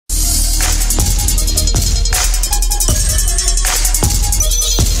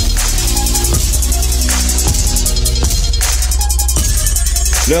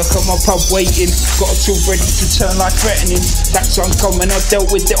Lurk on my pub waiting, got a tool ready to turn like threatening. That's uncommon, I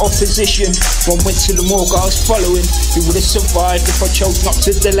dealt with the opposition. One went to the morgue, I was following. Who would have survived if I chose not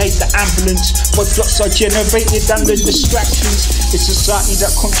to delay the ambulance? What plots I generated and the distractions. It's society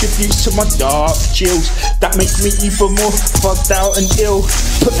that contributes to my dark chills that make me even more fucked out and ill.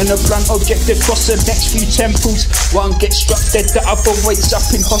 Putting a blunt object across the next few temples. One gets struck dead, the other wakes up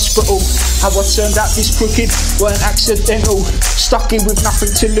in hospital. How I turned out this crooked weren't accidental. Stuck in with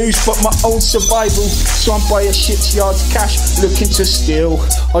nothing to lose but my own survival. So I'm by a shipyard's cash looking to steal.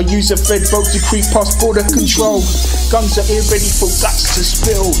 I use a Fed boat to creep past border control. Guns are here ready for guts to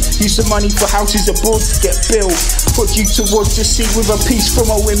spill. Use the money for houses abroad to get built. Put you towards the sea with a piece from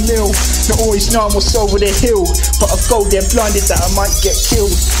a windmill. Not always knowing what's over the hill, but I go there blinded that I might get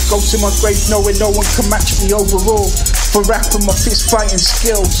killed. Go to my grave knowing no one can match me overall. For rap and my fist fighting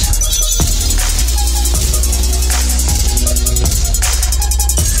skills.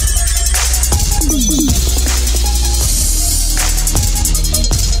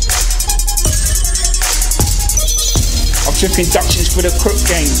 Took inductions for the crook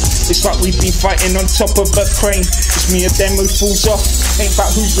game. It's like we've been fighting on top of a crane. It's me and them who falls off. Ain't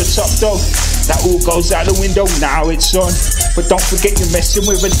about who's the top dog. That all goes out the window, now it's on. But don't forget you're messing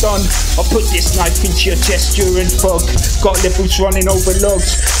with a don. I'll put this knife into your chest during fog. Got levels running over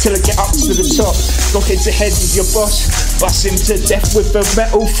logs till I get up to the top. Go head to head with your boss. Bust him to death with a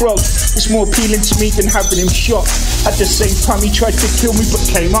metal frog. It's more appealing to me than having him shot. At the same time he tried to kill me but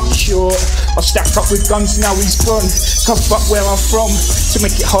came up short. I stacked up with guns, now he's gone. Cover up where I'm from to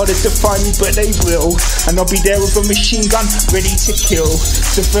make it harder to find me, but they will. And I'll be there with a machine gun ready to kill.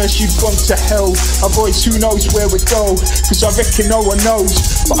 So first you've gone to hell. Avoid who knows where we go, cause I reckon no one knows.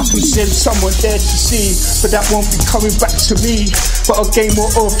 But I can send someone there to see, but that won't be coming back to me. But I'll gain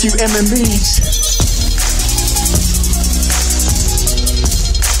more of you enemies.